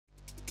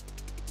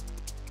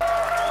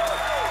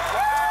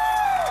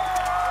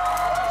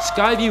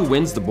Skyview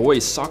wins the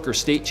boys soccer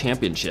state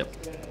championship.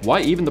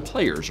 Why even the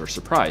players are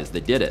surprised they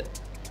did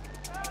it.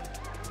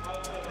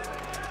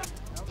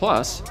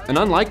 Plus, an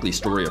unlikely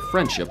story of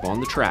friendship on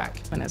the track.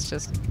 And it's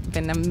just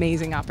been an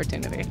amazing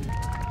opportunity.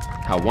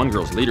 How one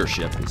girl's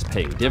leadership is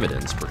paying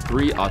dividends for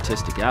 3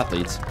 autistic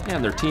athletes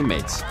and their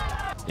teammates.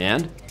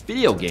 And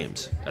video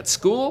games. At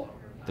school,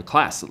 the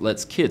class that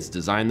lets kids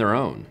design their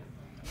own.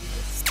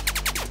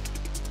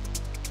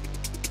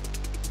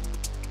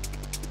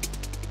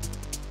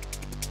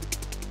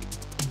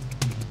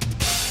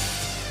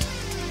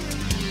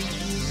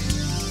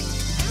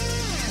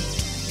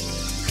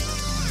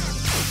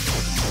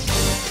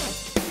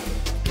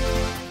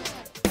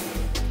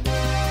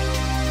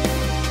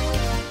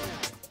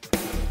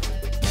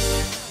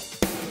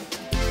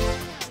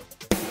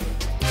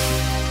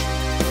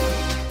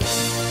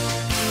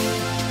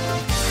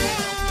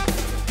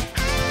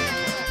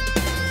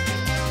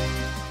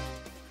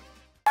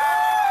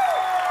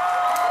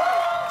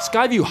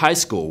 Skyview High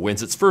School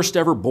wins its first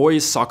ever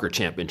boys soccer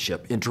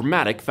championship in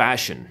dramatic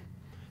fashion.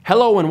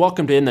 Hello and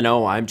welcome to In the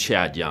Know, I'm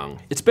Chad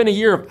Young. It's been a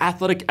year of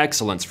athletic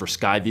excellence for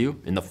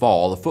Skyview. In the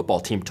fall, the football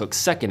team took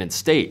second in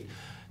state.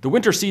 The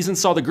winter season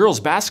saw the girls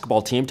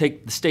basketball team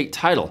take the state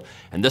title,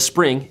 and this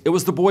spring, it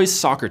was the boys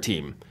soccer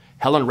team.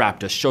 Helen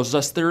Raptis shows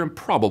us their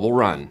improbable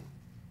run.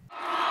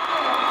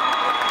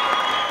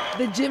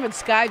 The gym at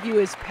Skyview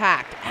is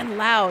packed and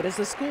loud as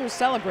the school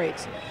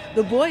celebrates.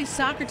 The boys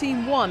soccer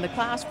team won the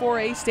Class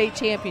 4A state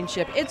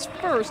championship, its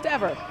first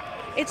ever.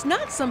 It's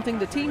not something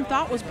the team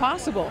thought was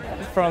possible.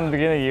 From the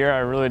beginning of the year, I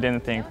really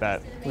didn't think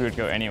that we would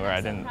go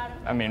anywhere.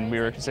 We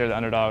were considered the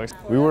underdogs.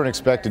 We weren't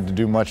expected to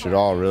do much at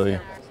all, really.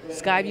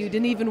 Skyview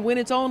didn't even win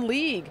its own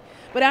league.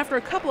 But after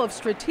a couple of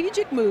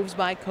strategic moves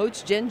by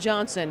Coach Jen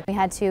Johnson, we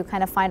had to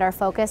kind of find our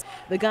focus.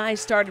 The guys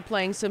started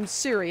playing some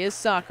serious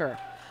soccer.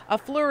 A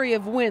flurry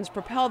of wins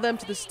propelled them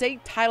to the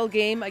state title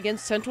game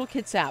against Central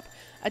Kitsap,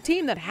 a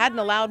team that hadn't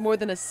allowed more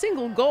than a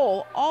single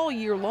goal all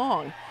year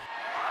long.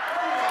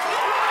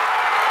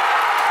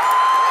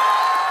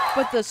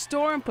 But the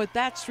Storm put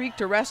that streak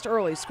to rest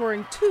early,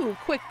 scoring 2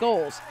 quick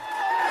goals.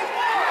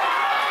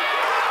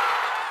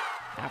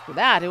 After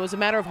that, it was a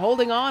matter of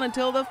holding on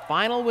until the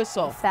final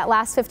whistle. That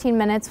last 15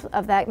 minutes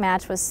of that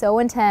match was so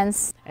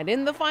intense. And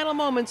in the final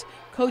moments,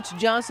 Coach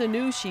Johnson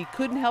knew she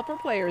couldn't help her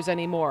players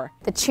anymore.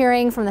 The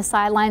cheering from the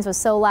sidelines was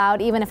so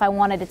loud, even if I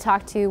wanted to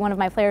talk to one of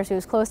my players who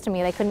was close to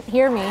me, they couldn't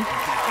hear me.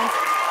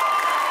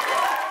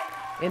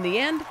 In the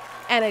end,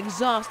 an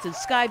exhausted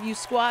Skyview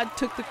squad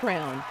took the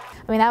crown.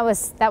 I mean, that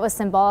was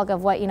symbolic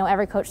of what,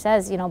 every coach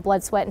says,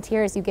 blood, sweat, and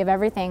tears, you give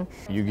everything.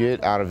 You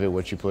get out of it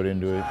what you put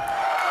into it.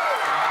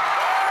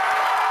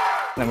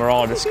 And we're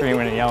all just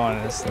screaming and yelling.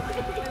 It's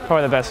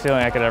probably the best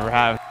feeling I could ever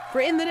have.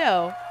 For In the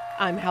Know,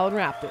 I'm Helen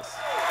Raptis.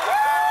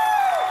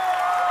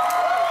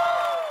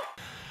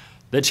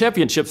 The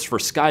championships for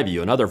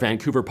Skyview and other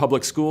Vancouver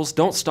public schools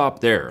don't stop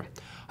there.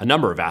 A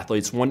number of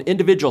athletes won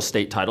individual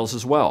state titles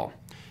as well.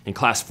 In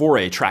Class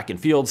 4A track and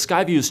field,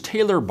 Skyview's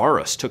Taylor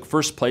Barris took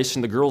first place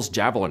in the girls'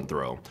 javelin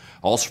throw.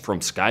 Also from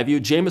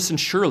Skyview, Jamison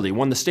Shirley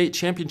won the state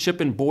championship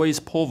in boys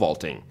pole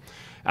vaulting.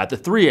 At the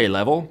 3A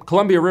level,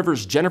 Columbia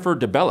River's Jennifer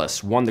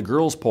DeBellis won the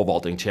girls' pole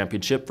vaulting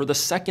championship for the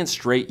 2nd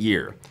straight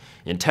year.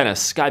 In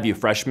tennis, Skyview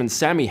freshman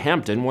Sammy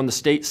Hampton won the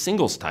state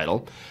singles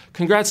title.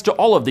 Congrats to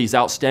all of these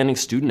outstanding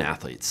student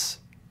athletes.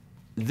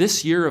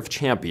 This year of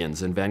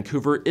champions in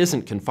Vancouver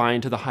isn't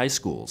confined to the high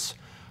schools.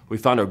 We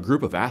found a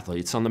group of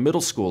athletes on the middle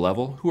school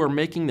level who are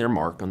making their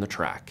mark on the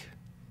track.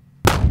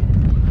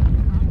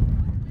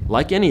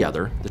 Like any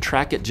other, the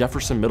track at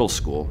Jefferson Middle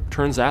School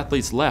turns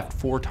athletes left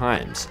 4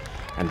 times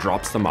and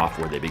drops them off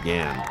where they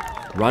began.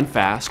 Run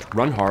fast,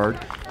 run hard,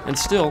 and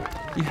still,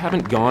 you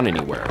haven't gone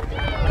anywhere.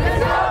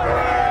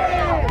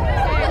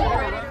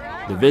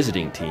 The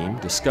visiting team,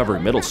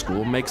 Discovery Middle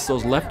School, makes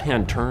those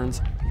left-hand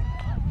turns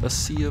a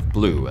sea of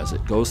blue as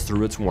it goes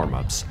through its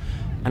warm-ups.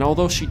 And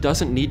although she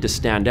doesn't need to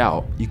stand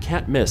out, you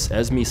can't miss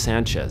Esme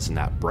Sanchez in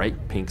that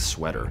bright pink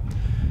sweater.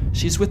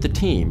 She's with the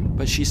team,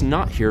 but she's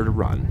not here to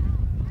run.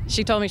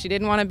 She told me she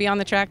didn't want to be on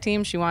the track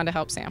team, she wanted to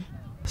help Sam.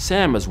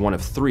 Sam is one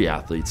of 3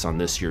 athletes on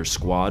this year's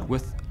squad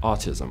with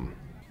autism.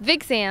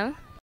 Big Sam,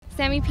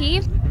 Sammy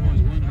P,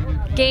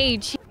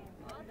 Gage.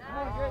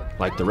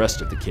 Like the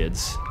rest of the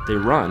kids, they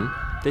run,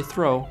 they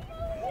throw,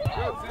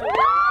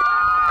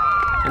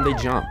 and they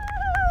jump.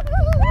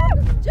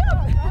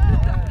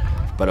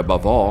 But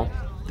above all,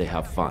 they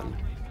have fun.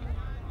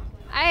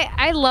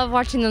 I love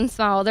watching them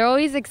smile. They're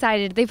always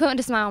excited. They put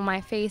a smile on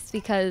my face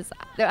because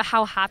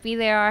how happy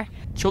they are.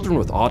 Children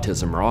with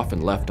autism are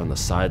often left on the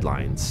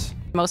sidelines.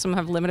 Most of them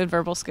have limited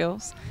verbal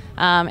skills,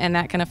 and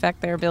that can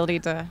affect their ability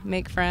to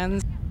make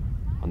friends.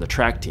 On the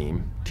track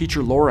team,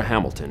 teacher Laura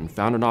Hamilton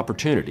found an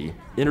opportunity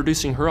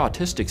introducing her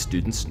autistic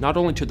students not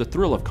only to the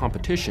thrill of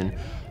competition,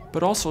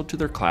 but also to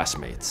their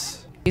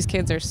classmates. These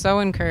kids are so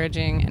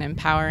encouraging and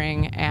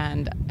empowering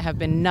and have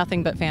been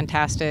nothing but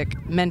fantastic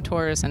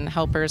mentors and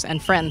helpers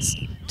and friends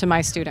to my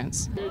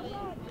students.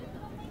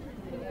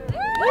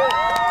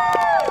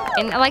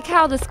 And I like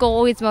how the school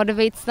always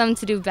motivates them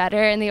to do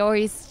better, and they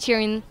always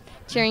cheering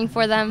cheering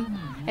for them.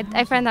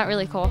 I find that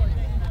really cool.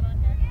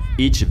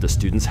 Each of the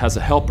students has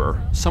a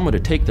helper, someone to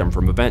take them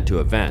from event to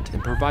event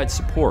and provide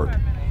support,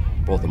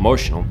 both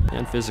emotional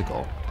and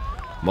physical.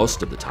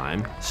 Most of the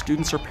time,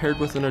 students are paired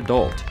with an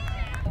adult.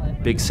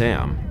 Big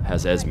Sam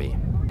has Esme.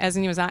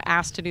 Esme was not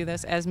asked to do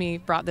this. Esme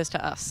brought this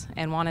to us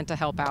and wanted to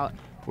help out.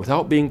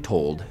 Without being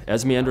told,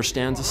 Esme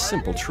understands a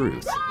simple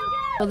truth.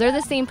 Well, they're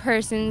the same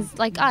persons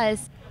like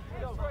us.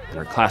 And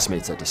her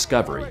classmates at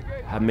Discovery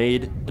have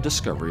made a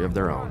discovery of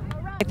their own.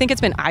 I think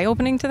it's been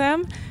eye-opening to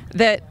them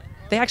that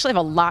they actually have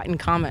a lot in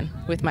common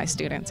with my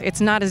students.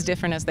 It's not as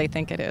different as they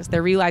think it is.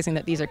 They're realizing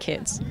that these are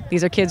kids.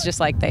 These are kids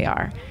just like they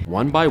are.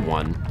 One by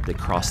one, they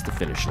crossed the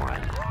finish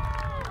line.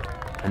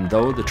 And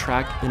though the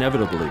track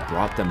inevitably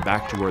brought them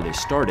back to where they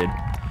started,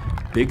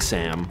 Big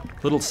Sam,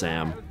 Little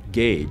Sam,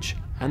 Gage,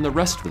 and the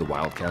rest of the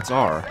Wildcats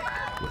are,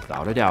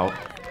 without a doubt,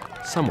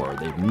 somewhere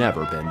they've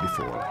never been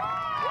before.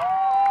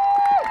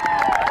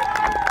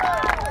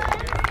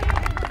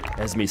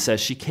 Esme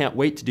says she can't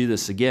wait to do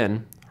this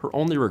again. Her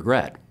only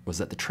regret was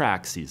that the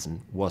track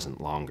season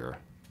wasn't longer.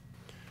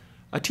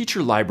 A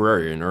teacher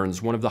librarian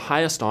earns one of the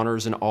highest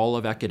honors in all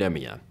of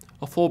academia,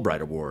 a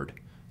Fulbright Award,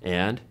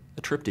 and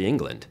a trip to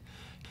England.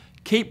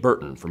 Kate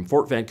Burton from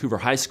Fort Vancouver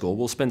High School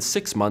will spend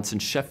 6 months in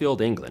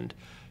Sheffield, England.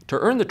 To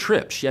earn the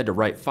trip, she had to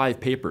write 5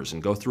 papers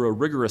and go through a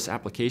rigorous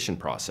application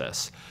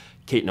process.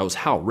 Kate knows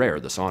how rare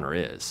this honor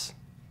is.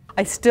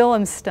 I still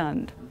am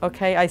stunned,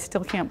 okay? I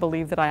still can't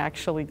believe that I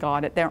actually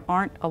got it. There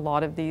aren't a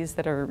lot of these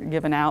that are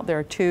given out. There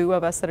are 2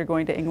 of us that are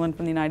going to England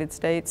from the United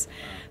States,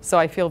 so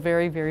I feel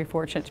very, very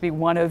fortunate to be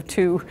one of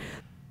 2.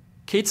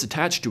 Kate's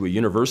attached to a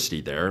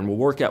university there and will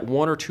work at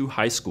 1 or 2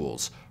 high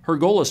schools. Her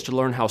goal is to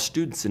learn how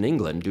students in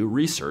England do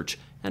research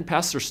and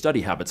pass their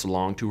study habits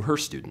along to her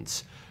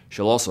students.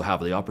 She'll also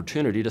have the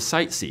opportunity to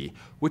sightsee,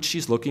 which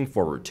she's looking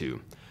forward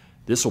to.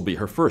 This will be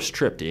her first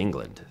trip to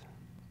England.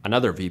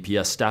 Another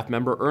VPS staff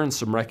member earns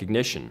some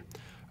recognition.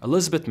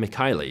 Elizabeth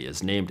McKiley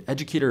is named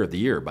Educator of the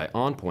Year by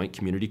On Point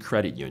Community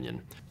Credit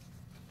Union.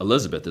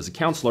 Elizabeth is a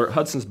counselor at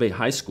Hudson's Bay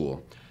High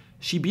School.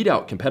 She beat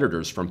out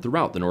competitors from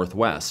throughout the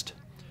Northwest.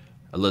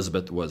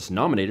 Elizabeth was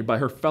nominated by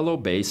her fellow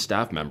Bay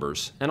staff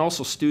members and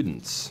also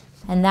students.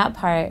 And that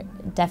part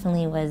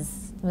definitely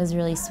was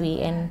really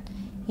sweet, and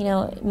you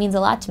know, it means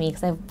a lot to me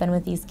because I've been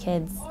with these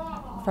kids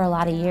for a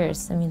lot of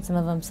years. I mean, some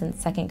of them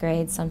since 2nd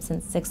grade, some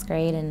since 6th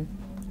grade, and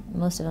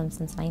most of them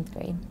since 9th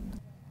grade.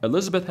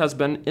 Elizabeth has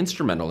been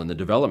instrumental in the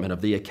development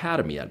of the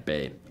Academy at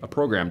Bay, a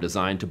program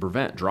designed to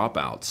prevent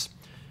dropouts.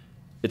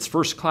 Its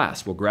first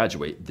class will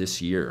graduate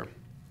this year.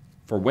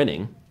 For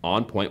winning,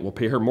 On Point will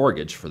pay her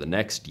mortgage for the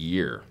next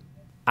year.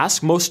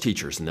 Ask most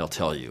teachers and they'll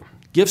tell you.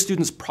 Give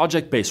students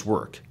project-based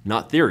work,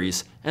 not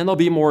theories, and they'll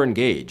be more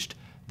engaged.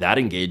 That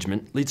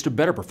engagement leads to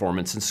better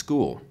performance in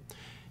school.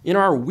 In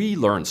our We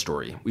Learn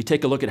story, we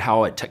take a look at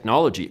how a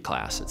technology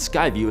class at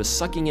Skyview is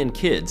sucking in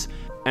kids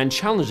and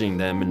challenging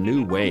them in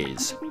new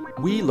ways.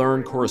 We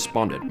Learn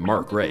correspondent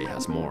Mark Ray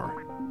has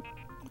more.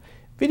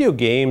 Video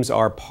games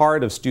are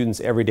part of students'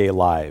 everyday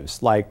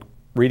lives, like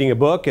reading a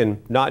book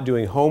and not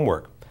doing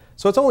homework.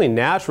 So it's only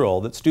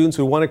natural that students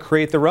would want to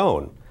create their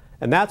own.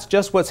 And that's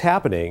just what's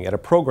happening at a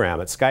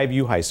program at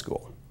Skyview High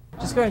School.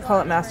 Just going to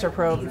call it Master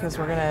Pro because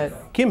we're going to...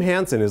 Kim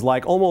Hansen is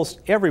like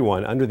almost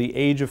everyone under the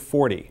age of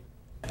 40.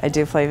 I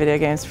do play video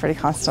games pretty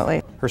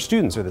constantly. Her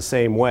students are the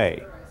same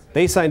way.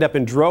 They signed up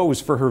in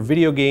droves for her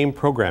video game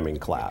programming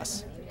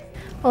class.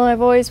 Well,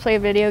 I've always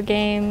played video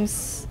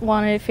games,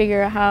 wanted to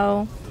figure out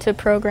how to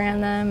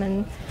program them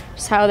and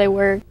just how they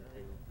work.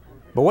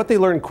 But what they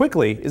learned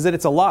quickly is that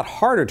it's a lot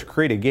harder to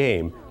create a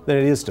game than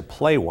it is to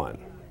play one.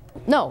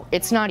 No,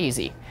 it's not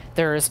easy.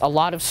 There's a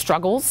lot of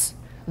struggles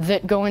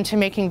that go into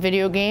making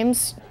video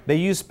games. They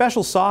use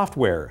special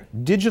software,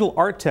 digital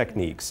art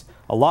techniques,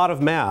 a lot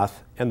of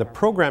math, and the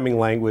programming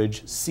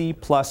language C++.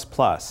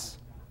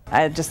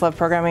 I just love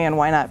programming, and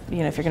why not,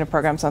 if you're going to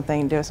program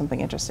something, do something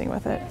interesting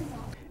with it.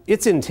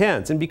 It's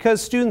intense, and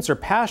because students are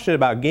passionate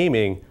about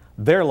gaming,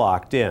 they're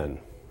locked in.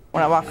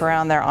 When I walk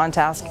around, they're on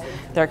task,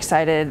 they're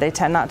excited, they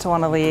tend not to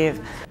want to leave.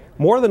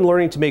 More than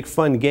learning to make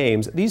fun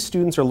games, these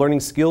students are learning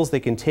skills they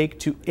can take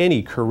to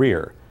any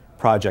career.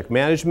 Project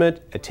management,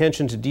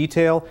 attention to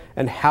detail,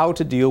 and how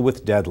to deal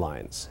with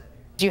deadlines.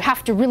 You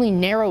have to really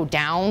narrow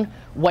down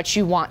what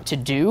you want to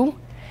do,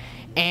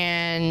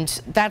 and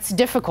that's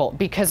difficult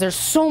because there's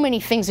so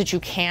many things that you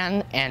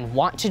can and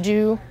want to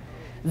do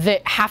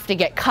that have to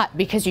get cut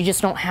because you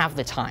just don't have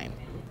the time.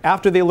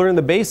 After they learn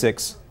the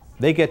basics,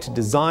 they get to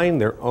design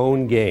their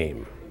own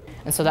game.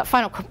 And so that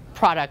final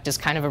product is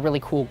kind of a really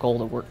cool goal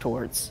to work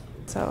towards.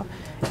 So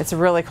it's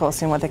really cool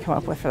seeing what they come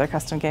up with for their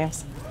custom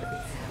games.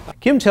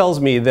 Kim tells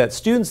me that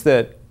students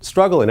that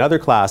struggle in other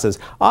classes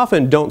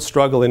often don't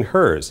struggle in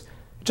hers.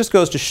 It just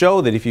goes to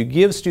show that if you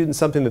give students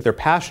something that they're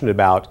passionate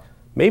about,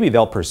 maybe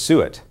they'll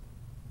pursue it.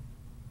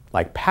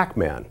 Like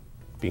Pac-Man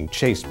being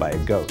chased by a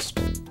ghost.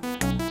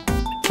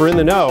 For In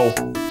the Know,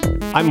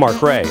 I'm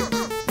Mark Ray.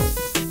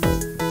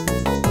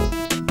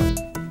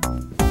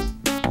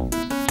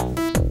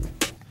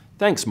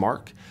 Thanks,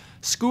 Mark.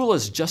 School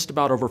is just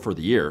about over for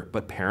the year,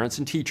 but parents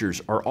and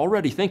teachers are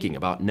already thinking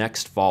about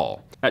next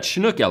fall. At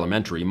Chinook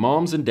Elementary,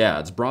 moms and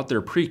dads brought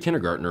their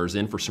pre-kindergartners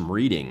in for some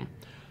reading.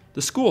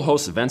 The school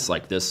hosts events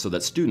like this so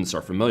that students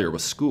are familiar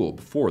with school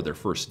before their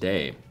first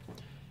day.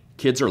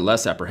 Kids are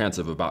less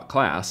apprehensive about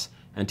class,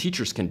 and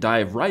teachers can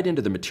dive right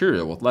into the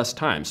material with less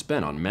time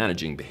spent on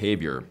managing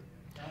behavior.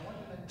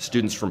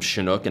 Students from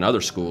Chinook and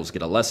other schools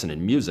get a lesson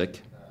in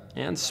music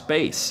and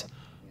space.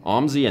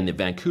 OMSI and the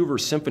Vancouver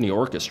Symphony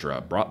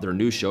Orchestra brought their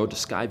new show to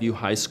Skyview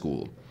High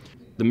School.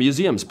 The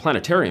museum's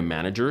planetarium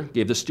manager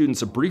gave the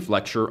students a brief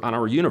lecture on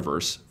our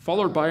universe,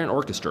 followed by an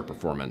orchestra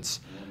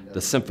performance.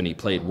 The symphony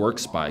played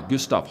works by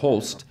Gustav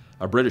Holst,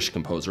 a British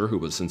composer who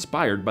was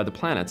inspired by the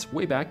planets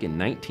way back in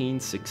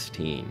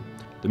 1916.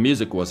 The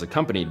music was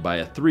accompanied by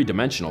a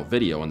three-dimensional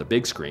video on the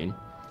big screen,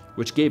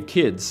 which gave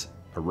kids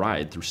a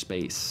ride through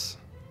space.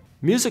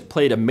 Music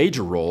played a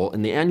major role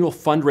in the annual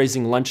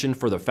fundraising luncheon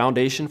for the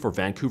Foundation for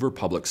Vancouver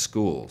Public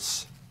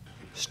Schools.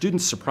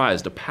 Students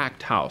surprised a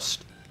packed house,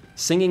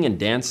 singing and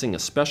dancing a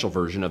special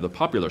version of the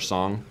popular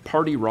song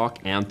Party Rock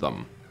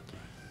Anthem.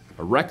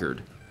 A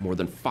record, more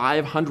than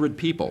 500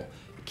 people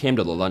came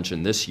to the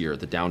luncheon this year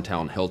at the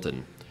downtown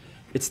Hilton.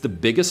 It's the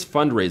biggest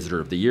fundraiser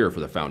of the year for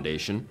the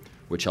foundation,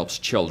 which helps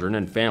children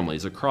and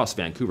families across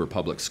Vancouver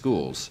Public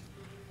Schools.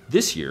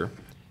 This year,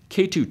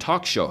 K2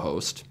 talk show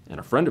host and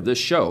a friend of this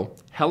show,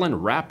 Helen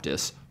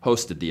Raptis,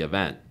 hosted the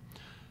event.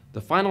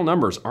 The final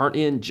numbers aren't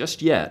in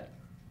just yet,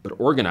 but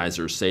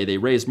organizers say they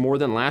raised more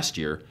than last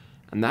year,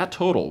 and that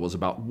total was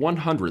about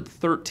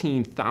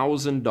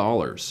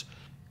 $113,000.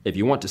 If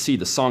you want to see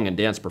the song and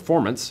dance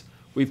performance,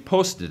 we've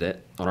posted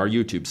it on our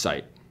YouTube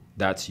site.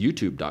 That's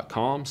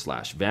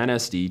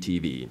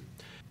youtube.com/VanSDTV.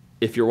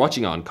 If you're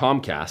watching on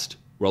Comcast,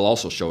 we'll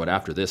also show it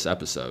after this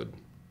episode.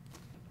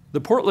 The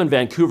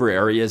Portland-Vancouver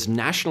area is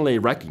nationally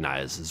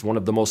recognized as one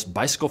of the most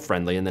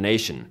bicycle-friendly in the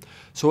nation,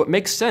 so it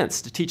makes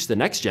sense to teach the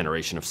next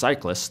generation of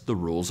cyclists the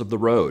rules of the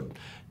road.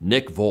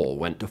 Nick Vole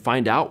went to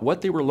find out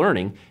what they were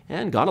learning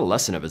and got a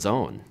lesson of his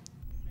own.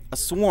 A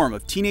swarm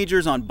of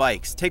teenagers on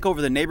bikes take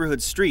over the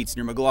neighborhood streets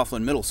near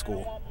McLaughlin Middle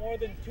School.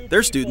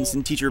 They're students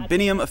in teacher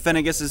Biniam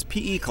Afenagus's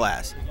PE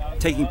class,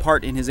 taking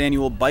part in his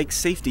annual bike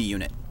safety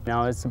unit.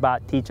 It's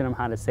about teaching them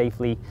how to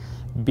safely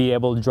be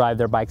able to drive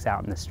their bikes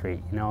out in the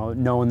street,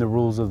 knowing the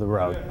rules of the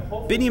road.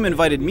 Biniam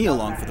invited me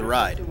along for the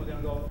ride.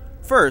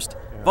 First,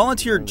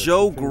 volunteer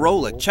Joe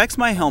Grolick checks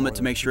my helmet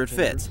to make sure it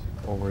fits.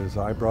 Over his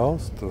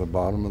eyebrows to the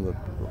bottom of the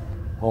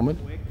helmet.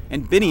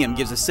 And Biniam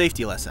gives a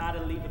safety lesson.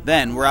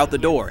 Then we're out the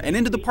door and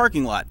into the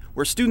parking lot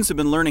where students have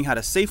been learning how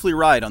to safely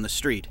ride on the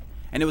street.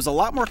 And it was a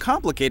lot more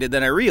complicated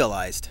than I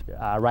realized.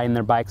 Riding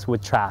their bikes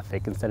with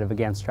traffic instead of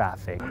against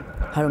traffic.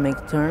 How to make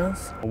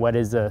turns. What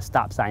does a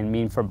stop sign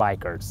mean for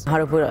bikers? How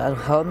to put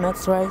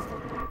helmets right.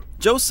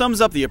 Joe sums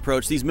up the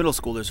approach these middle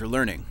schoolers are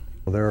learning.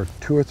 They're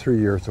 2 or 3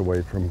 years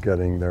away from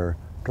getting their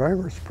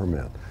driver's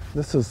permit.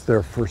 This is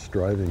their first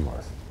driving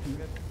lesson.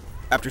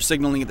 After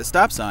signaling at the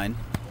stop sign,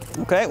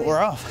 okay, we're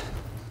off.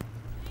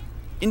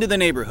 Into the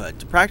neighborhood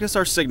to practice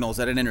our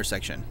signals at an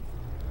intersection.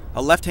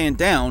 A left hand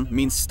down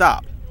means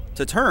stop.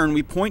 To turn,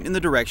 we point in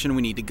the direction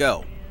we need to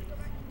go.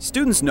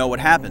 Students know what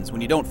happens when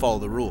you don't follow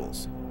the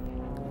rules.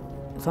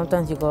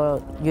 Sometimes you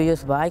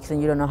use bikes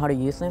and you don't know how to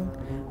use them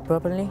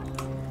properly,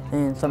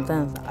 and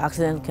sometimes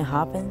accidents can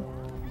happen.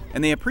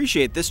 And they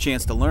appreciate this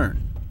chance to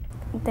learn.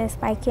 This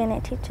bike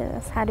unit teaches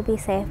us how to be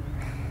safe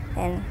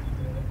and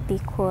be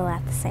cool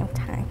at the same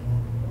time.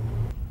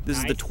 This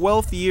is the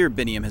 12th year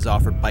Biniam has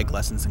offered bike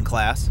lessons in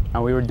class.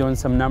 We were doing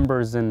some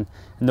numbers, and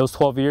in those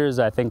 12 years,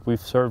 I think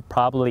we've served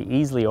probably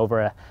easily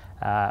over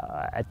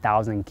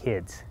 1,000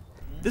 kids.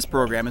 This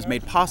program is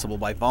made possible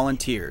by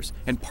volunteers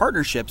and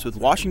partnerships with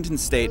Washington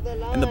State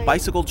and the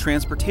Bicycle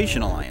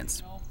Transportation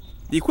Alliance.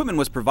 The equipment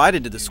was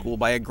provided to the school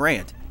by a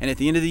grant, and at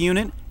the end of the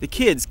unit, the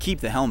kids keep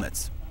the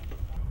helmets.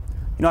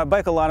 I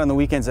bike a lot on the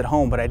weekends at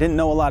home, but I didn't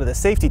know a lot of the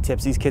safety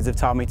tips these kids have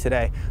taught me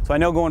today. So I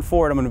know going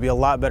forward, I'm going to be a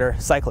lot better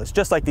cyclist,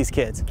 just like these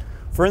kids.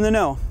 For In the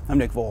Know, I'm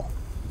Nick Vole.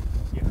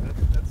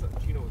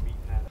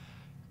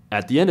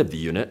 At the end of the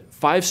unit,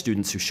 5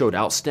 students who showed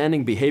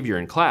outstanding behavior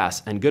in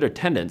class and good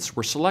attendance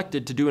were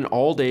selected to do an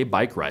all-day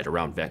bike ride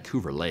around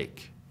Vancouver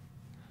Lake.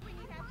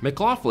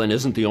 McLaughlin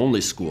isn't the only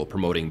school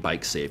promoting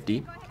bike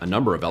safety. A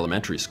number of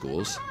elementary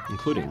schools,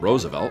 including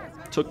Roosevelt,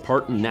 took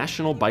part in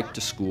National Bike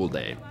to School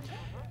Day.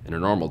 In a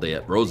normal day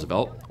at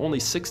Roosevelt, only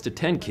 6 to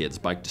 10 kids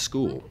bike to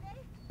school.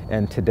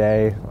 And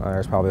today,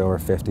 there's probably over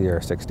 50 or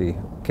 60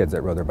 kids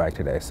that rode their bike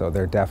today, so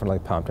they're definitely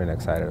pumped and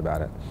excited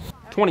about it.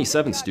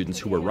 27 students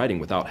who were riding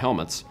without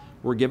helmets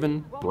were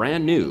given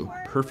brand new,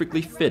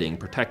 perfectly fitting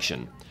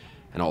protection.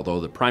 And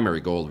although the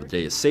primary goal of the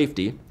day is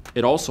safety,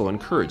 it also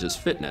encourages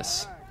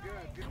fitness.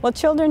 Well,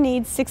 children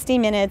need 60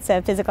 minutes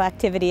of physical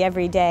activity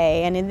every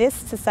day, and in this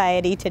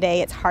society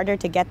today, it's harder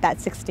to get that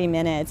 60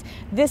 minutes.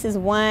 This is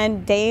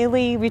one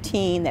daily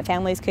routine that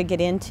families could get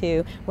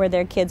into where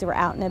their kids were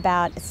out and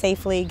about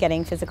safely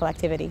getting physical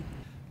activity.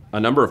 A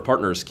number of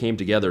partners came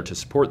together to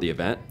support the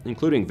event,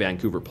 including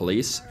Vancouver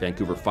Police,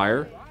 Vancouver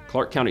Fire,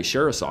 Clark County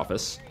Sheriff's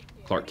Office,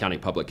 Clark County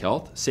Public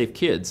Health, Safe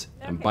Kids,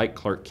 and Bike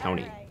Clark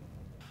County.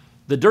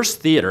 The Durst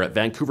Theater at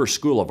Vancouver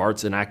School of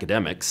Arts and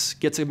Academics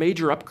gets a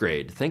major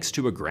upgrade thanks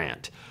to a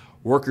grant.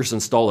 Workers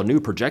install a new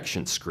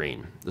projection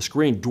screen. The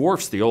screen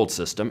dwarfs the old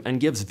system and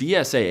gives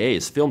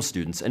VSAA's film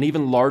students an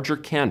even larger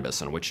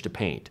canvas on which to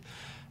paint.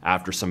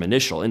 After some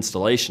initial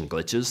installation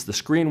glitches, the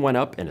screen went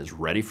up and is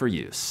ready for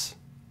use.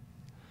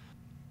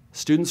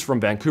 Students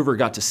from Vancouver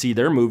got to see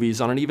their movies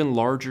on an even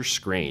larger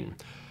screen.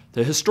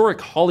 The historic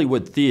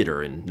Hollywood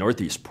Theater in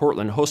Northeast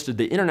Portland hosted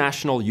the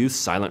International Youth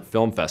Silent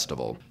Film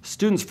Festival.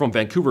 Students from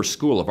Vancouver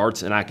School of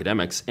Arts and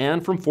Academics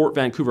and from Fort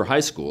Vancouver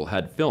High School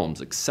had films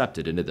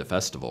accepted into the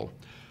festival.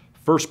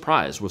 First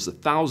prize was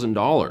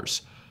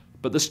 $1,000,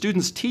 but the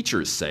students'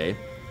 teachers say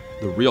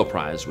the real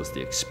prize was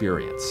the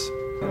experience.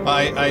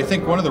 I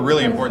think one of the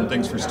really important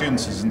things for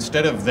students is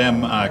instead of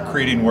them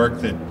creating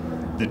work that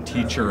the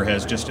teacher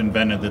has just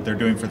invented that they're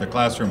doing for the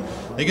classroom,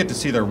 they get to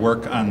see their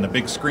work on the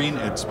big screen.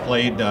 It's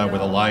played with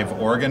a live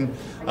organ,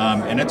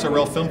 and it's a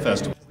real film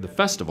festival. The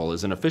festival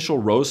is an official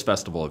Rose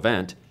Festival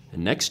event,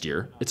 and next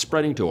year it's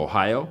spreading to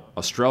Ohio,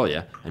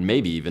 Australia, and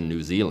maybe even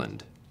New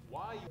Zealand.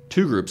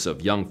 Two groups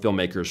of young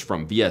filmmakers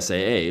from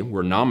VSAA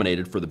were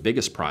nominated for the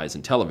biggest prize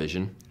in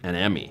television, an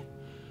Emmy.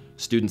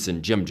 Students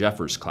in Jim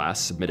Jeffers' class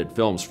submitted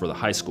films for the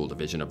high school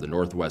division of the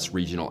Northwest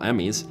Regional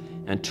Emmys,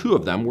 and two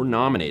of them were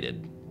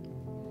nominated.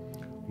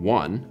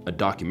 One, a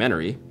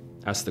documentary,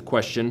 asked the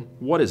question,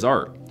 "What is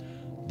art?"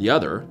 The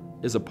other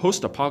is a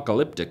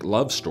post-apocalyptic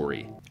love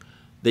story.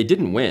 They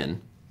didn't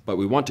win, but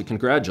we want to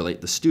congratulate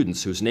the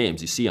students whose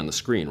names you see on the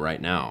screen right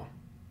now.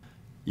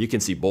 You can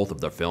see both of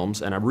their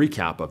films and a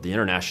recap of the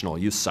International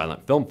Youth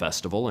Silent Film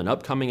Festival in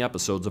upcoming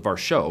episodes of our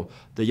show,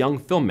 The Young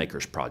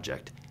Filmmakers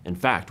Project. In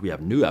fact, we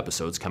have new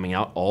episodes coming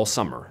out all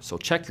summer, so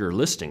check your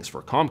listings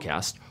for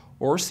Comcast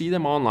or see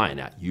them online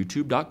at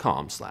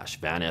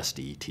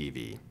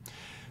youtube.com/VanSDTV.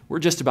 We're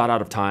just about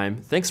out of time.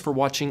 Thanks for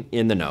watching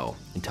In the Know.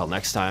 Until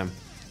next time,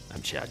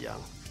 I'm Chad Young.